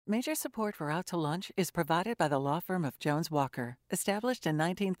Major support for Out to Lunch is provided by the law firm of Jones Walker, established in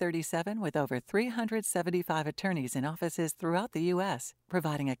 1937 with over 375 attorneys in offices throughout the U.S.,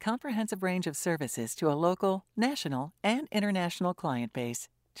 providing a comprehensive range of services to a local, national, and international client base.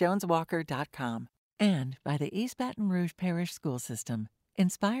 JonesWalker.com. And by the East Baton Rouge Parish School System,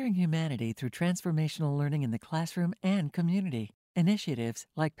 inspiring humanity through transformational learning in the classroom and community. Initiatives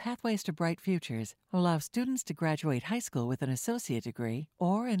like Pathways to Bright Futures allow students to graduate high school with an associate degree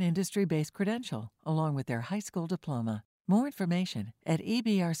or an industry-based credential, along with their high school diploma. More information at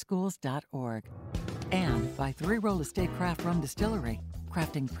ebrschools.org. And by Three Roll Estate Craft Rum Distillery,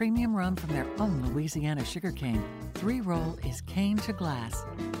 crafting premium rum from their own Louisiana sugarcane. Three Roll is cane to glass.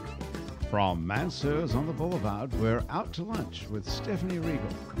 From Mansur's on the Boulevard, we're out to lunch with Stephanie Regal.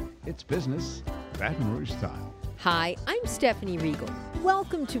 It's business, Baton Rouge style. Hi, I'm Stephanie Regal.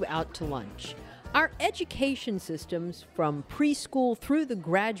 Welcome to Out to Lunch. Our education systems, from preschool through the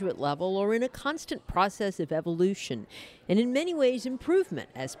graduate level, are in a constant process of evolution and in many ways improvement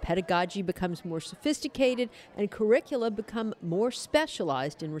as pedagogy becomes more sophisticated and curricula become more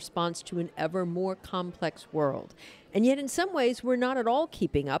specialized in response to an ever more complex world. And yet in some ways we're not at all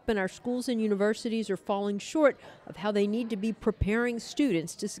keeping up, and our schools and universities are falling short of how they need to be preparing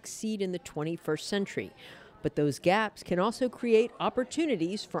students to succeed in the 21st century. But those gaps can also create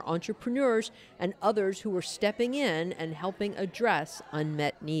opportunities for entrepreneurs and others who are stepping in and helping address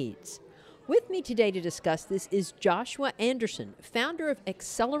unmet needs. With me today to discuss this is Joshua Anderson, founder of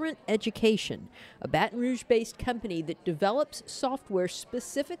Accelerant Education, a Baton Rouge-based company that develops software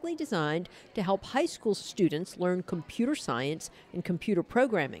specifically designed to help high school students learn computer science and computer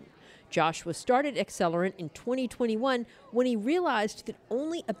programming. Joshua started Accelerant in 2021 when he realized that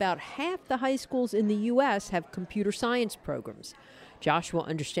only about half the high schools in the U.S. have computer science programs. Joshua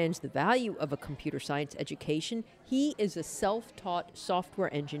understands the value of a computer science education. He is a self-taught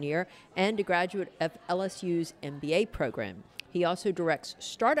software engineer and a graduate of LSU's MBA program. He also directs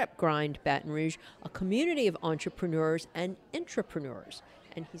Startup Grind Baton Rouge, a community of entrepreneurs and intrapreneurs.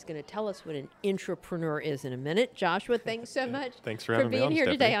 And he's going to tell us what an intrapreneur is in a minute. Joshua, thanks so much Thanks for having me on, being here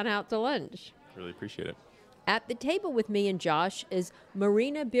Stephanie. today on Out to Lunch. Really appreciate it. At the table with me and Josh is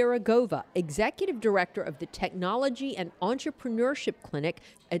Marina Biragova, Executive Director of the Technology and Entrepreneurship Clinic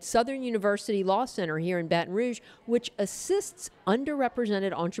at Southern University Law Center here in Baton Rouge, which assists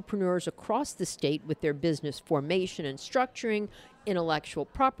underrepresented entrepreneurs across the state with their business formation and structuring, intellectual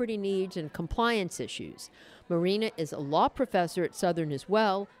property needs, and compliance issues. Marina is a law professor at Southern as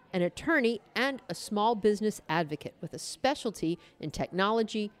well, an attorney, and a small business advocate with a specialty in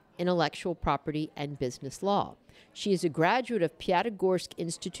technology, intellectual property, and business law. She is a graduate of Piatigorsk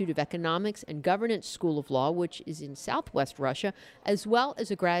Institute of Economics and Governance School of Law, which is in Southwest Russia, as well as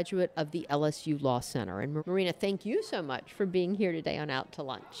a graduate of the LSU Law Center. And Marina, thank you so much for being here today on Out to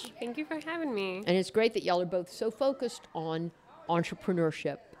Lunch. Thank you for having me. And it's great that y'all are both so focused on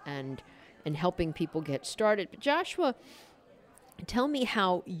entrepreneurship and helping people get started. But Joshua, tell me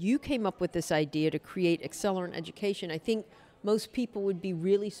how you came up with this idea to create Accelerant Education. I think most people would be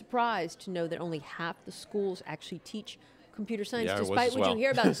really surprised to know that only half the schools actually teach computer science, Yeah, I was despite as what well. you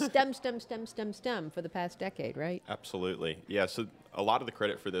hear about STEM for the past decade, right? Absolutely. Yeah, so a lot of the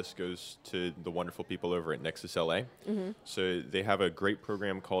credit for this goes to the wonderful people over at Nexus LA. Mm-hmm. So they have a great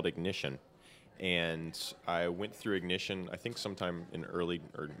program called Ignition. And I went through Ignition, I think sometime in early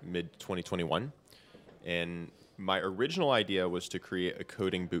or mid 2021. And my original idea was to create a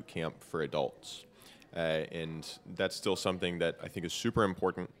coding boot camp for adults. And that's still something that I think is super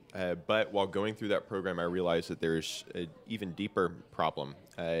important. But while going through that program, I realized that there's an even deeper problem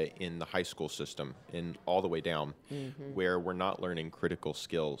in the high school system and all the way down, where we're not learning critical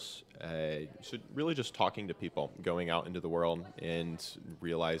skills. So really just talking to people, going out into the world and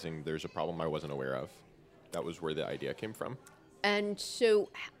realizing there's a problem I wasn't aware of. That was where the idea came from. And so,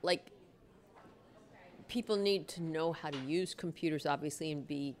 like, people need to know how to use computers, obviously, and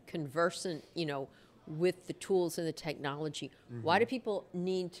be conversant, with the tools and the technology. Mm-hmm. Why do people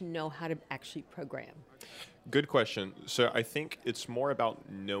need to know how to actually program? Good question. So I think it's more about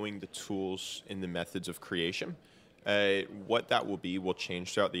knowing the tools and the methods of creation. What that will be will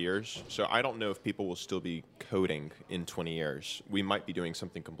change throughout the years. So I don't know if people will still be coding in 20 years. We might be doing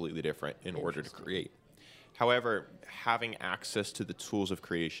something completely different in order to create. However, having access to the tools of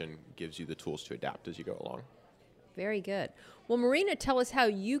creation gives you the tools to adapt as you go along. Very good. Well, Marina, tell us how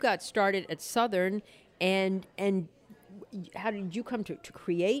you got started at Southern, and how did you come to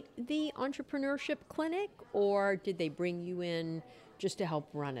create the entrepreneurship clinic, or did they bring you in just to help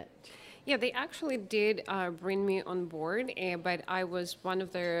run it? Yeah, they actually did bring me on board, but I was one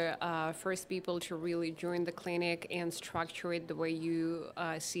of the first people to really join the clinic and structure it the way you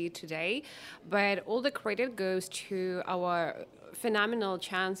see it today. But all the credit goes to our phenomenal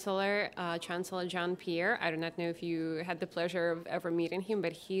chancellor, Chancellor Jean Pierre. I do not know if you had the pleasure of ever meeting him,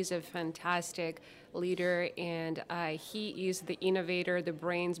 but he's a fantastic leader, and he is the innovator, the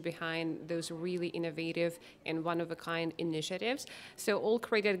brains behind those really innovative and one-of-a-kind initiatives. So all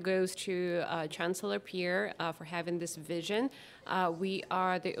credit goes to Chancellor Pierre for having this vision. We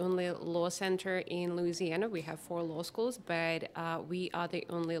are the only law center in Louisiana. We have 4 law schools, but we are the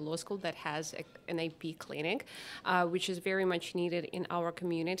only law school that has an AP clinic, which is very much needed in our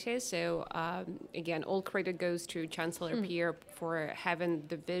community. So again, all credit goes to Chancellor Pierre for having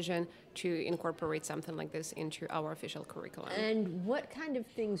the vision to incorporate something like this into our official curriculum. And what kind of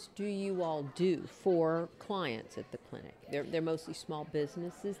things do you all do for clients at the clinic? They're mostly small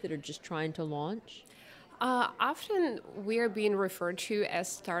businesses that are just trying to launch? Often we are being referred to as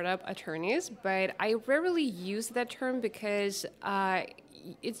startup attorneys, but I rarely use that term because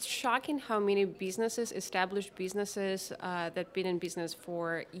it's shocking how many businesses, established businesses that have been in business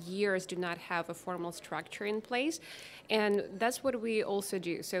for years, do not have a formal structure in place. And that's what we also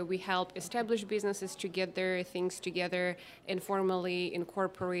do. So we help established businesses to get their things together and formally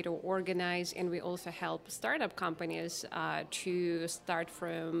incorporate or organize. And we also help startup companies to start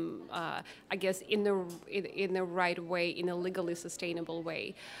from, I guess, in the right way, in a legally sustainable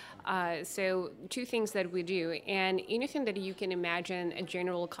way. So 2 things that we do, and anything that you can imagine a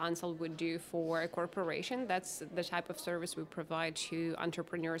general counsel would do for a corporation, that's the type of service we provide to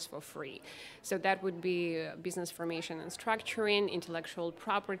entrepreneurs for free. So that would be business formation and structuring, intellectual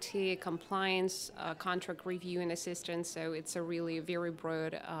property, compliance, contract review and assistance. So it's a really very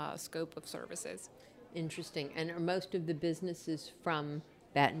broad scope of services. Interesting. And are most of the businesses from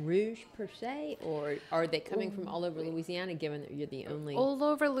Baton Rouge per se, or are they coming from all over Louisiana, given that you're the only? All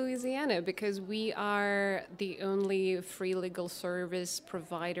over Louisiana, because we are the only free legal service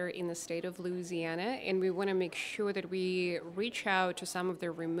provider in the state of Louisiana, and we want to make sure that we reach out to some of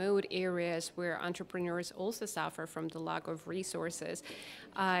the remote areas where entrepreneurs also suffer from the lack of resources,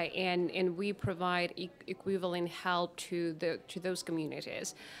 and we provide equivalent help to those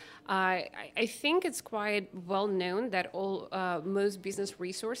communities. I think it's quite well known that most business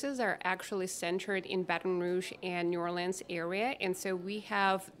resources are actually centered in Baton Rouge and New Orleans area, and so we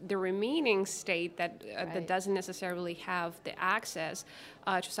have the remaining state that doesn't necessarily have the access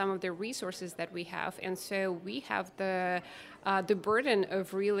to some of the resources that we have, and so we have the burden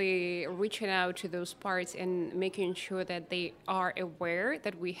of really reaching out to those parts and making sure that they are aware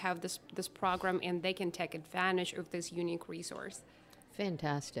that we have this program and they can take advantage of this unique resource.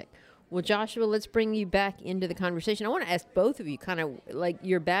 Fantastic. Well, Joshua, let's bring you back into the conversation. I want to ask both of you kind of like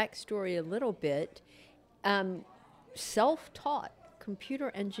your backstory a little bit. Self-taught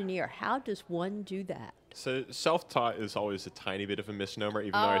computer engineer, how does one do that? So self-taught is always a tiny bit of a misnomer,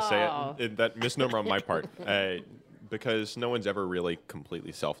 even though I say it. That misnomer on my part, because no one's ever really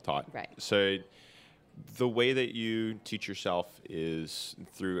completely self-taught. Right. So the way that you teach yourself is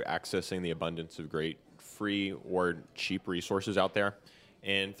through accessing the abundance of great free or cheap resources out there,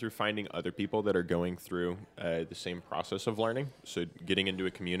 and through finding other people that are going through the same process of learning, so getting into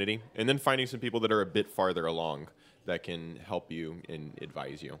a community, and then finding some people that are a bit farther along that can help you and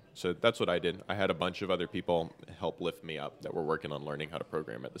advise you. So that's what I did. I had a bunch of other people help lift me up that were working on learning how to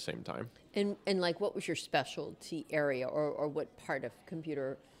program at the same time. And like, what was your specialty area, or what part of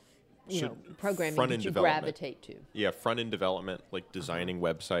computer programming did you gravitate to? Yeah, front-end development, like designing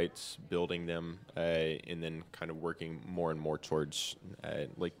websites, building them, and then kind of working more and more towards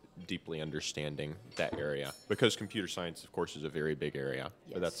like deeply understanding that area. Because computer science, of course, is a very big area.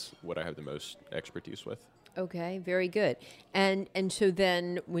 Yes. But that's what I have the most expertise with. Okay, very good. And so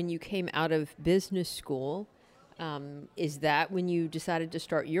then when you came out of business school, is that when you decided to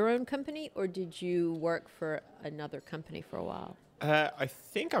start your own company, or did you work for another company for a while? I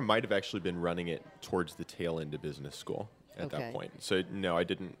think I might have actually been running it towards the tail end of business school at that point. So no, I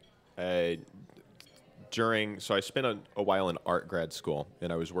didn't. So I spent a while in art grad school,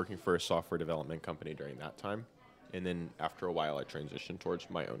 and I was working for a software development company during that time. And then after a while, I transitioned towards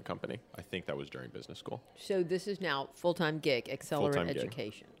my own company. I think that was during business school. So this is now full-time gig, Accelerate Full-time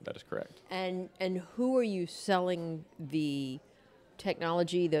Education. Gig. That is correct. And who are you selling the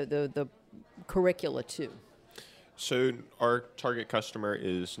technology, the curricula to? So our target customer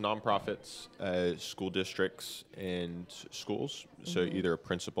is nonprofits, school districts, and schools. So either a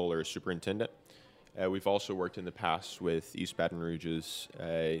principal or a superintendent. We've also worked in the past with East Baton Rouge's,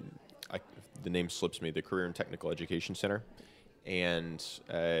 the name slips me, the Career and Technical Education Center. And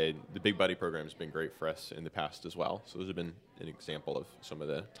the Big Buddy program has been great for us in the past as well. So those have been an example of some of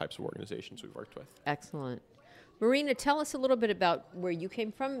the types of organizations we've worked with. Excellent. Marina, tell us a little bit about where you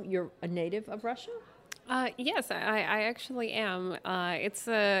came from. You're a native of Russia? Yes, I actually am. It's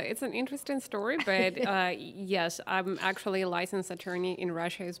an interesting story, but yes, I'm actually a licensed attorney in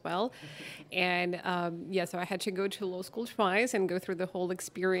Russia as well. And so I had to go to law school twice and go through the whole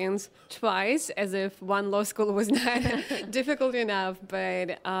experience twice, as if one law school was not difficult enough.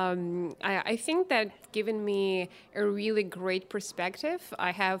 But I think that given me a really great perspective.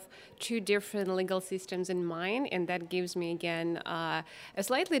 I have two different legal systems in mind, and that gives me, again, a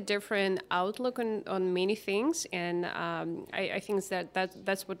slightly different outlook on many things, and I think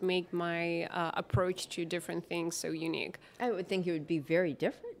that's what make my approach to different things so unique. I would think it would be very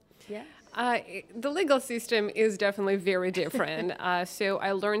different. Yeah. The legal system is definitely very different. So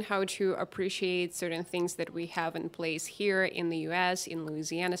I learned how to appreciate certain things that we have in place here in the U.S., in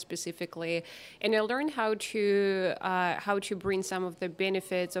Louisiana specifically, and I learned how to bring some of the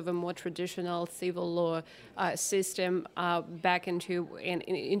benefits of a more traditional civil law system back into and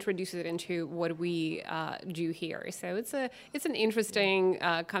introduce it into what we do here. So it's an interesting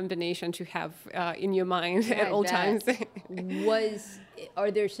combination to have in your mind at all times.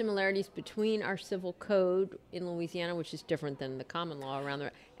 Are there similarities between our civil code in Louisiana, which is different than the common law around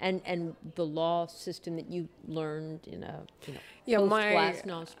there, and the law system that you learned in a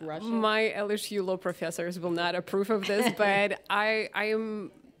post-Glasnost Russia? My LSU law professors will not approve of this, but I'm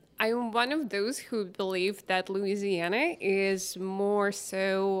one of those who believe that Louisiana is more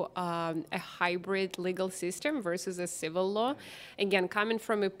so a hybrid legal system versus a civil law. Again, coming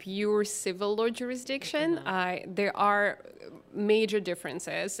from a pure civil law jurisdiction, there are major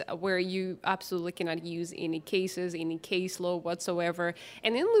differences where you absolutely cannot use any cases, any case law whatsoever.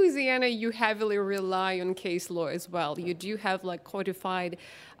 And in Louisiana, you heavily rely on case law as well. You do have like codified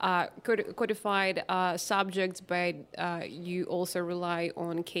subjects, but you also rely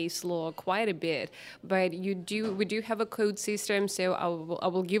on case law quite a bit. But we do have a code system, so I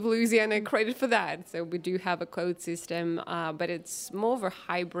will give Louisiana credit for that. So we do have a code system, but it's more of a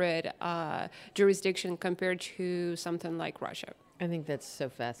hybrid jurisdiction compared to something like Russia. I think that's so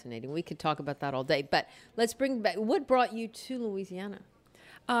fascinating. We could talk about that all day, but let's bring back, what brought you to Louisiana?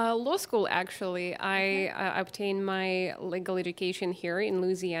 Law school, actually. I obtained my legal education here in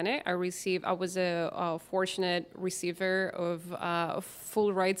Louisiana. I was a fortunate receiver of a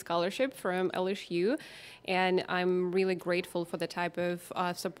full ride scholarship from LSU, and I'm really grateful for the type of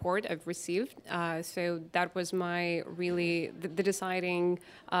support I've received. So that was the deciding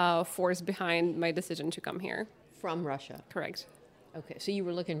force behind my decision to come here. From Russia? Correct. Okay, so you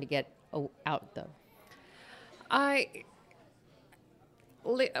were looking to get out, though.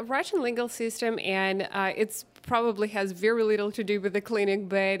 Russian legal system, and it's probably has very little to do with the clinic,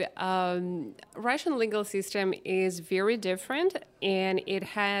 but Russian legal system is very different, and it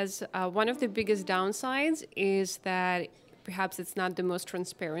has one of the biggest downsides is that perhaps it's not the most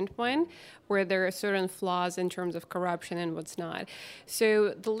transparent one, where there are certain flaws in terms of corruption and what's not. So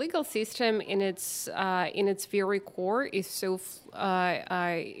the legal system in its very core is so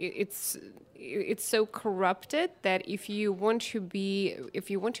it's so corrupted that if you want to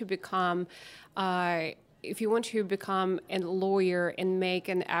become a lawyer and make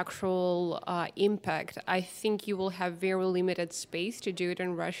an actual impact, I think you will have very limited space to do it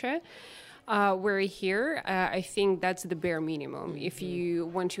in Russia. Where here, I think that's the bare minimum. If you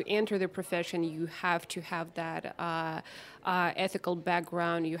want to enter the profession, you have to have that ethical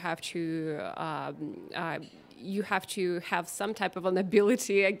background. You have to have some type of an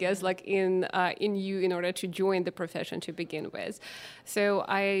ability, I guess, like in you in order to join the profession to begin with. So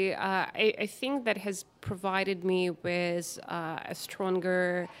I think that has provided me with a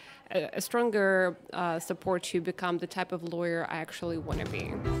stronger support to become the type of lawyer I actually want to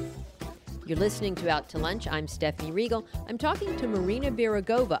be. You're listening to Out to Lunch. I'm Stephanie Riegel. I'm talking to Marina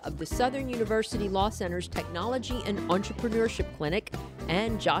Biragova of the Southern University Law Center's Technology and Entrepreneurship Clinic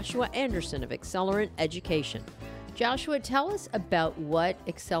and Joshua Anderson of Accelerant Education. Joshua, tell us about what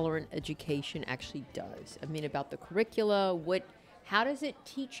Accelerant Education actually does. I mean, about the curricula. How does it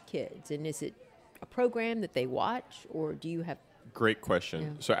teach kids? And is it a program that they watch, or do you have... Great question. Yeah.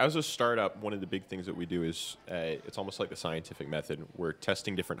 So as a startup, one of the big things that we do is it's almost like a scientific method. We're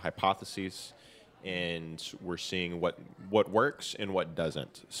testing different hypotheses, and we're seeing what works and what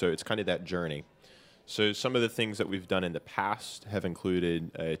doesn't. So it's kind of that journey. So some of the things that we've done in the past have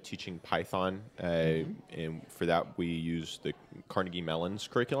included teaching Python, and for that we used the Carnegie Mellon's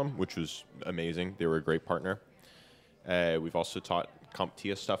curriculum, which was amazing. They were a great partner. We've also taught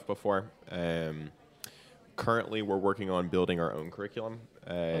CompTIA stuff before. currently, we're working on building our own curriculum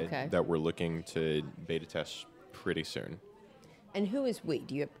Okay. that we're looking to beta test pretty soon. And who is we?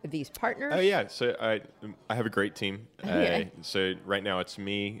 Do you have these partners? Oh yeah, so I have a great team. Okay. So right now it's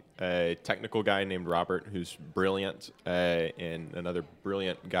me, a technical guy named Robert who's brilliant, and another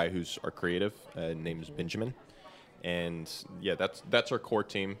brilliant guy who's our creative, named Benjamin. And yeah, that's our core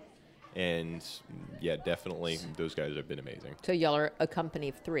team. And yeah, definitely those guys have been amazing. So y'all are a company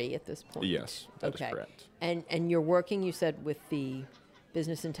of 3 at this point. Yes, that is correct. And you're working, you said, with the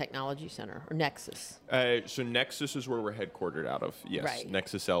Business and Technology Center, or Nexus, So Nexus is where we're headquartered out of. Yes, Right.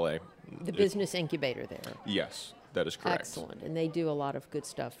 Nexus LA. the business incubator there. Yes, that is correct. Excellent. And they do a lot of good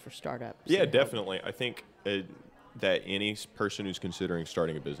stuff for startups. Yeah, and definitely. I think that any person who's considering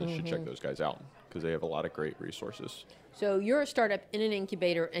starting a business should check those guys out because they have a lot of great resources. So you're a startup in an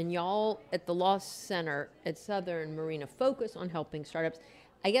incubator, and y'all at the Law Center at Southern Marina focus on helping startups.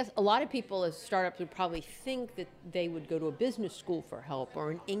 I guess a lot of people as startups would probably think that they would go to a business school for help or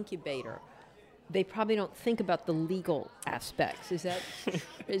an incubator. They probably don't think about the legal aspects. Is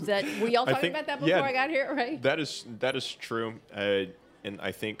that were y'all I talking think- about that before yeah, I got here, right? That is true, and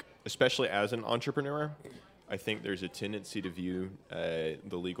I think especially as an entrepreneur, I think there's a tendency to view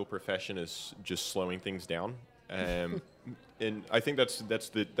the legal profession as just slowing things down, and I think that's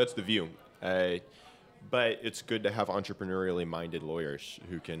the view. But it's good to have entrepreneurially minded lawyers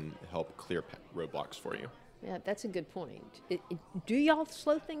who can help clear roadblocks for you. Yeah, that's a good point. Do y'all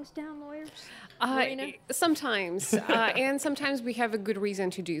slow things down, lawyers? Marina? Sometimes, and sometimes we have a good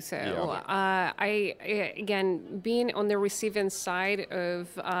reason to do so. Yeah. Again, being on the receiving side of,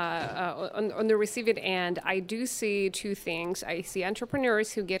 on the receiving end, I do see 2 things. I see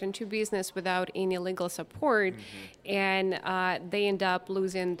entrepreneurs who get into business without any legal support, and they end up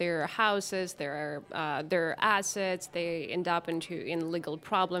losing their houses, their assets. They end up in legal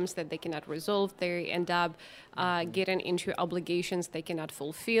problems that they cannot resolve. They end up getting into obligations they cannot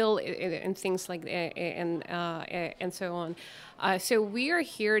fulfill, and things like that, and so on. So we are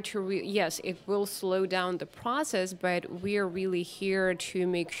here to, yes, it will slow down the process, but we are really here to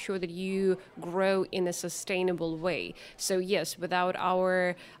make sure that you grow in a sustainable way. So yes, without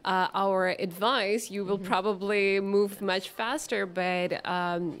our advice, you will probably move much faster, but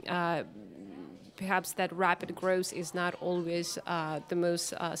perhaps that rapid growth is not always the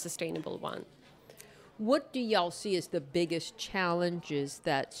most sustainable one. What do y'all see as the biggest challenges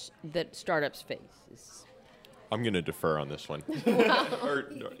that startups face? I'm going to defer on this one,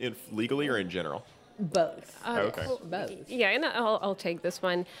 legally or in general. Both. Okay. Both. Yeah, and I'll take this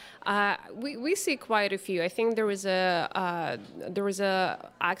one. We see quite a few. I think there was a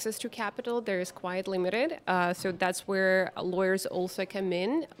access to capital. There is quite limited. So that's where lawyers also come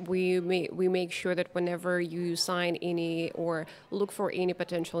in. We make sure that whenever you sign any or look for any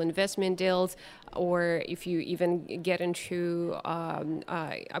potential investment deals, or if you even get into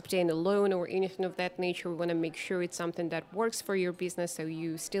obtain a loan or anything of that nature, we want to make sure it's something that works for your business. So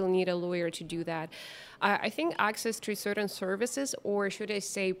you still need a lawyer to do that. I think access to certain services, or should I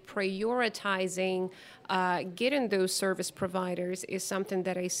say prioritizing getting those service providers, is something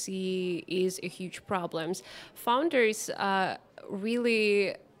that I see is a huge problem. Founders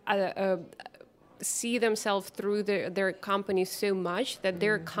really see themselves through their company so much that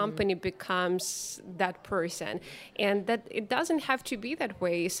their company becomes that person, and that it doesn't have to be that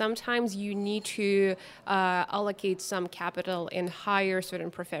way. Sometimes you need to allocate some capital and hire certain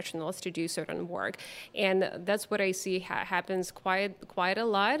professionals to do certain work, and that's what I see happens quite a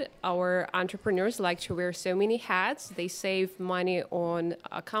lot. Our entrepreneurs like to wear so many hats. They save money on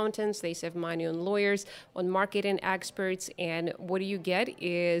accountants, they save money on lawyers, on marketing experts, and what do you get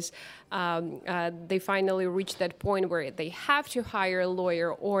is they finally reach that point where they have to hire a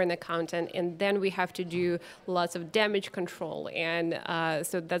lawyer or an accountant, and then we have to do lots of damage control, and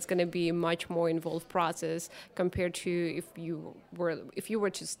so that's going to be a much more involved process compared to if you were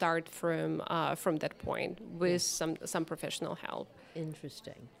to start from that point with some professional help.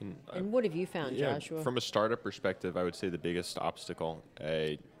 Interesting. And what have you found, Joshua? From a startup perspective, I would say the biggest obstacle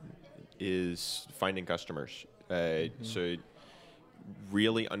is finding customers. So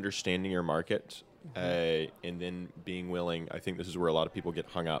really understanding your market, and then being willing, I think this is where a lot of people get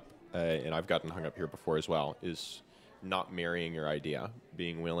hung up, and I've gotten hung up here before as well, is not marrying your idea,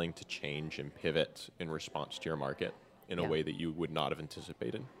 being willing to change and pivot in response to your market in a way that you would not have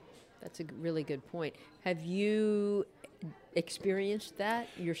anticipated. That's a really good point. Have you experienced that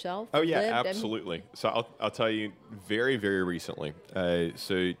yourself? Oh yeah, lived? absolutely. So I'll tell you very, very recently.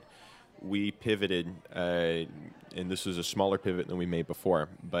 So we pivoted, and this was a smaller pivot than we made before,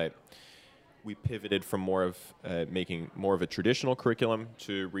 but we pivoted from more of making more of a traditional curriculum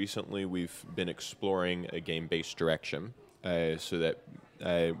to recently we've been exploring a game-based direction, so that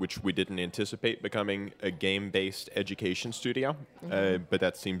which we didn't anticipate becoming a game-based education studio, but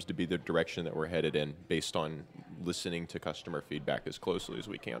that seems to be the direction that we're headed in based on listening to customer feedback as closely as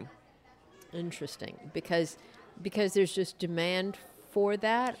we can. Interesting, because there's just demand for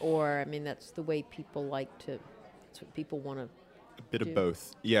that, or I mean that's the way people like to. That's what people want to. A bit of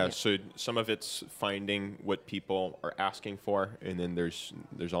both. Yeah, so some of it's finding what people are asking for, and then there's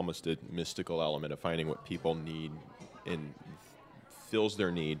almost a mystical element of finding what people need and fills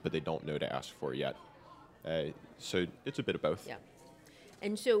their need, but they don't know to ask for yet. So it's a bit of both. Yeah.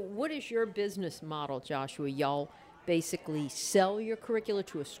 And so what is your business model, Joshua? Y'all basically sell your curricula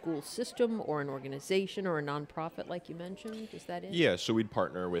to a school system or an organization or a nonprofit like you mentioned? Is that it? Yeah, so we'd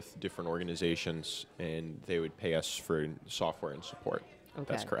partner with different organizations, and they would pay us for software and support. Okay.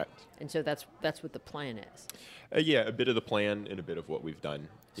 That's correct. And so that's what the plan is. Yeah, a bit of the plan and a bit of what we've done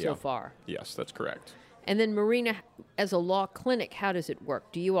So far. Yes, that's correct. And then Marina, as a law clinic, how does it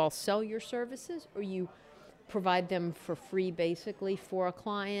work? Do you all sell your services, or you provide them for free basically for a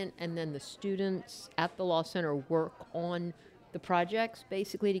client, and then the students at the law center work on the projects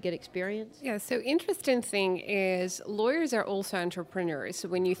basically to get experience? Yeah, so interesting thing is lawyers are also entrepreneurs. So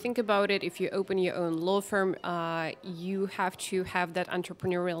when you think about it, if you open your own law firm, you have to have that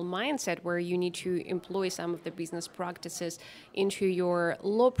entrepreneurial mindset where you need to employ some of the business practices into your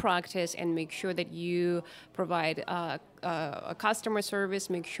law practice and make sure that you provide a customer service,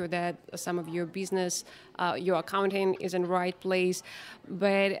 make sure that some of your business, your accounting is in the right place.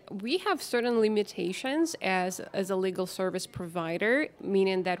 But we have certain limitations as a legal service provider,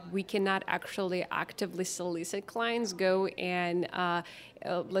 meaning that we cannot actually actively solicit clients, go and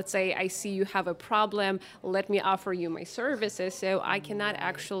let's say I see you have a problem, let me offer you my services. So I cannot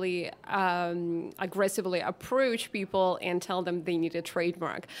actually aggressively approach people and tell them they need a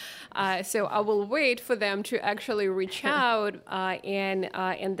trademark. So I will wait for them to actually reach out,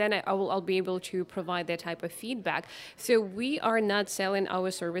 and then I'll be able to provide that type of feedback. So we are not selling our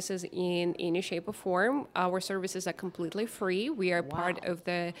services in any shape or form. Our services are completely free. We are part of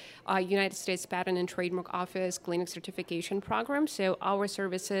the United States Patent and Trademark Office Clinic Certification Program. So our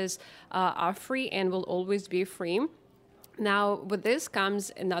services are free and will always be free. Now, with this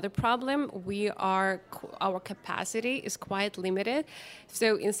comes another problem. Our capacity is quite limited.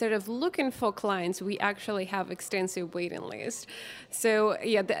 So instead of looking for clients, we actually have extensive waiting list. So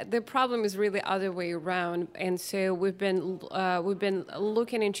yeah, the problem is really other way around. And so we've been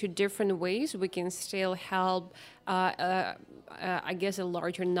looking into different ways we can still help I guess a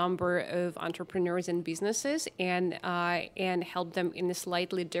larger number of entrepreneurs and businesses and help them in a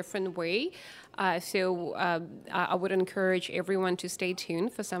slightly different way. So I would encourage everyone to stay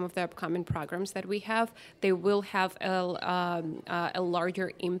tuned for some of the upcoming programs that we have. They will have a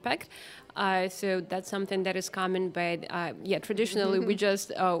larger impact. So that's something that is common, but traditionally we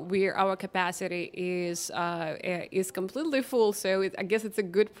just our capacity is completely full. So I guess it's a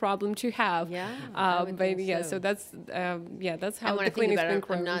good problem to have. Yeah, so that's how the clinic's been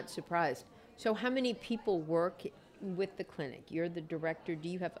growing. I'm not surprised. So how many people work with the clinic? You're the director. Do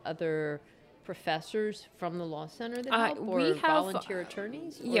you have other professors from the law center that help, or volunteer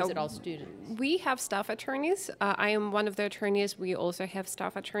attorneys, or is it all students? We have staff attorneys. I am one of the attorneys. We also have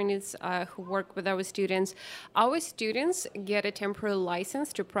staff attorneys who work with our students. Our students get a temporary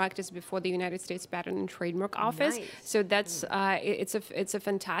license to practice before the United States Patent and Trademark Office. Nice. So that's it's a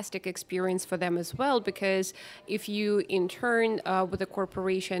fantastic experience for them as well, because if you intern with a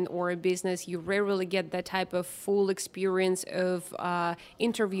corporation or a business, you rarely get that type of full experience of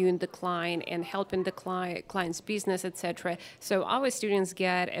interviewing the client and helping the client's business, etc. So our students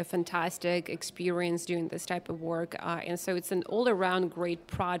get a fantastic experience doing this type of work. And so it's an all-around great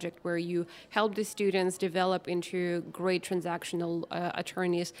project where you help the students develop into great transactional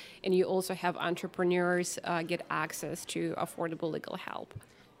attorneys, and you also have entrepreneurs get access to affordable legal help.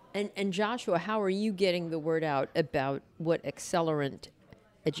 And Joshua, how are you getting the word out about what Accelerant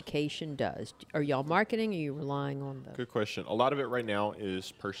Education does? Are y'all marketing? Are you relying on the... Good question. A lot of it right now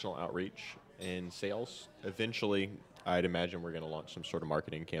is personal outreach and sales. Eventually, I'd imagine we're going to launch some sort of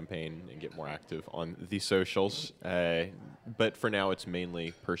marketing campaign and get more active on the socials. But for now, it's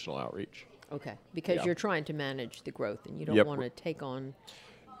mainly personal outreach. Okay, because you're trying to manage the growth and you don't want to take on...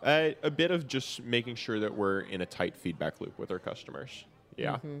 A bit of just making sure that we're in a tight feedback loop with our customers.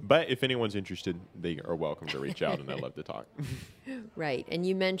 Yeah, but if anyone's interested, they are welcome to reach out, and I'd love to talk. Right, and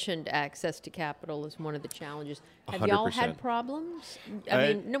you mentioned access to capital is one of the challenges. Have 100%. Y'all had problems?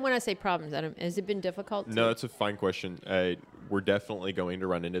 I mean, no, when I say problems, has it been difficult? No, it's a fine question. we're definitely going to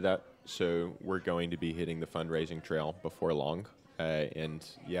run into that. So we're going to be hitting the fundraising trail before long. And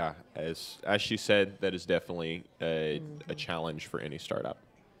yeah, as she said, that is definitely a challenge for any startup.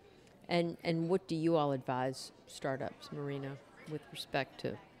 And what do you all advise startups, Marina, with respect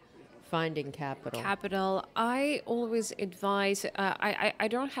to finding capital? I always advise, I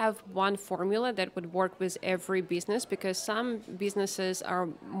don't have one formula that would work with every business, because some businesses are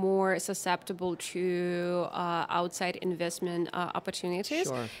more susceptible to outside investment opportunities.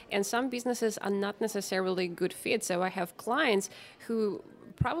 Sure. And some businesses are not necessarily good fit. So I have clients who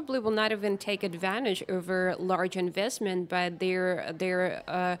probably will not even take advantage over large investment, but they're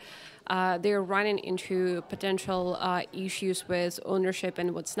running into potential issues with ownership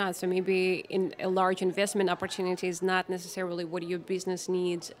and what's not. So maybe in a large investment opportunity is not necessarily what your business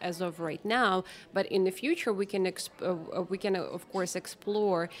needs as of right now, but in the future we can of course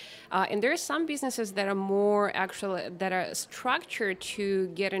explore. And there are some businesses that are more actually that are structured to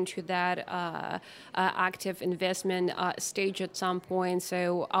get into that active investment stage at some point.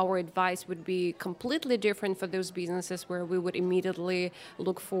 So our advice would be completely different for those businesses, where we would immediately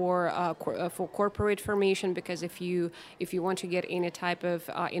look for corporate formation, because if you want to get any type of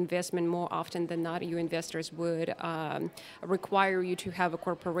investment, more often than not, your investors would require you to have a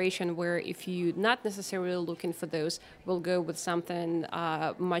corporation, where if you're not necessarily looking for those, we'll go with something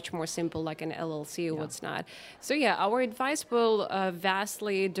much more simple like an LLC or what's not. So yeah, our advice will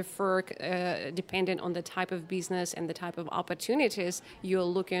vastly differ depending on the type of business and the type of opportunities you're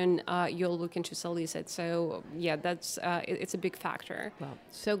looking to solicit. So yeah, that's it's a big factor. Well,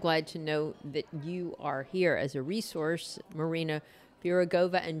 so glad to know that you are here as a resource, Marina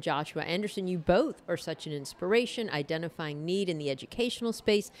Birogova and Joshua Anderson. You both are such an inspiration, identifying need in the educational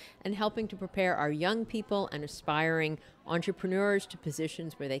space and helping to prepare our young people and aspiring entrepreneurs to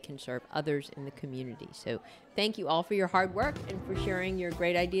positions where they can serve others in the community. So thank you all for your hard work and for sharing your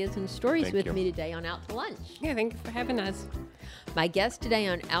great ideas and stories with me today on Out to Lunch. Yeah, thank you for having us. My guests today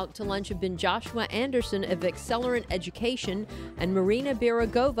on Out to Lunch have been Joshua Anderson of Accelerant Education and Marina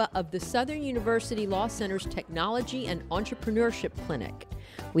Birogova of the Southern University Law Center's Technology and Entrepreneurship Clinic.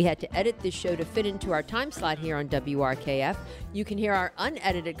 We had to edit this show to fit into our time slot here on WRKF. You can hear our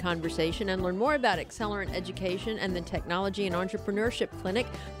unedited conversation and learn more about Accelerant Education and the Technology and Entrepreneurship Clinic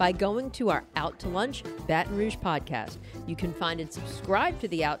by going to our Out to Lunch Baton Rouge podcast. You can find and subscribe to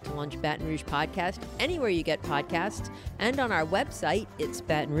the Out to Lunch Baton Rouge podcast anywhere you get podcasts, and on our website, it's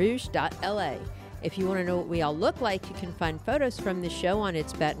batonrouge.la. If you want to know what we all look like, you can find photos from the show on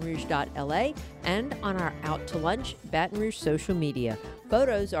itsbatonrouge.la and on our Out to Lunch Baton Rouge social media.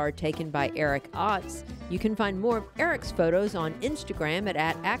 Photos are taken by Eric Otts. You can find more of Eric's photos on Instagram at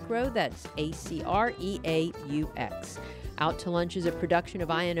 @acro, that's ACREAUX. Out to Lunch is a production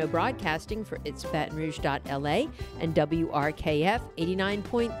of INO Broadcasting for itsbatonrouge.la and WRKF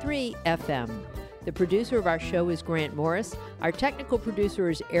 89.3 FM. The producer of our show is Grant Morris. Our technical producer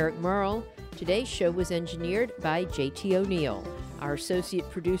is Eric Merle. Today's show was engineered by J.T. O'Neill. Our associate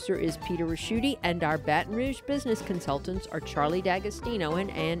producer is Peter Raschuti, and our Baton Rouge business consultants are Charlie D'Agostino and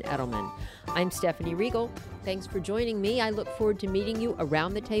Ann Edelman. I'm Stephanie Riegel. Thanks for joining me. I look forward to meeting you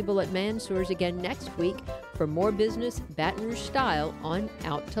around the table at Mansour's again next week for more business Baton Rouge style on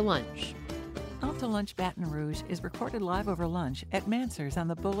Out to Lunch. Out to Lunch Baton Rouge is recorded live over lunch at Mansour's on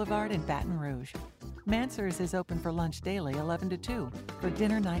the Boulevard in Baton Rouge. Mansour's is open for lunch daily 11 to 2, for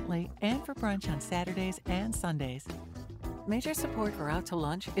dinner nightly, and for brunch on Saturdays and Sundays. Major support for Out to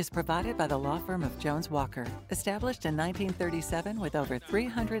Lunch is provided by the law firm of Jones Walker, established in 1937 with over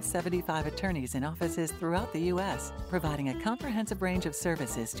 375 attorneys in offices throughout the U.S., providing a comprehensive range of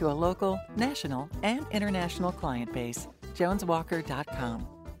services to a local, national, and international client base. JonesWalker.com.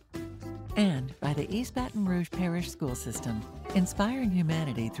 And by the East Baton Rouge Parish School System, inspiring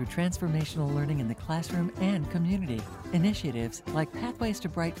humanity through transformational learning in the classroom and community. Initiatives like Pathways to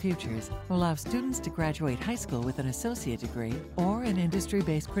Bright Futures allow students to graduate high school with an associate degree or an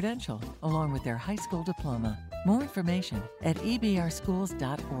industry-based credential, along with their high school diploma. More information at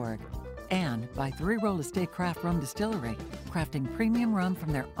ebrschools.org. And by Three Roll Estate Craft Rum Distillery, crafting premium rum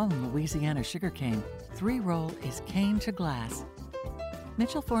from their own Louisiana sugarcane. Three Roll is cane to glass.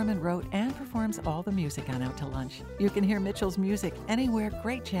 Mitchell Foreman wrote and performs all the music on Out to Lunch. You can hear Mitchell's music anywhere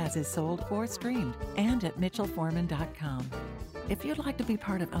great jazz is sold or streamed, and at mitchellforeman.com. If you'd like to be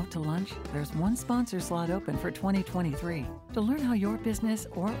part of Out to Lunch, there's one sponsor slot open for 2023. To learn how your business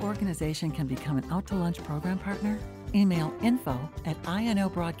or organization can become an Out to Lunch program partner, email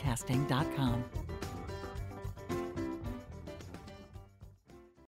info@inobroadcasting.com.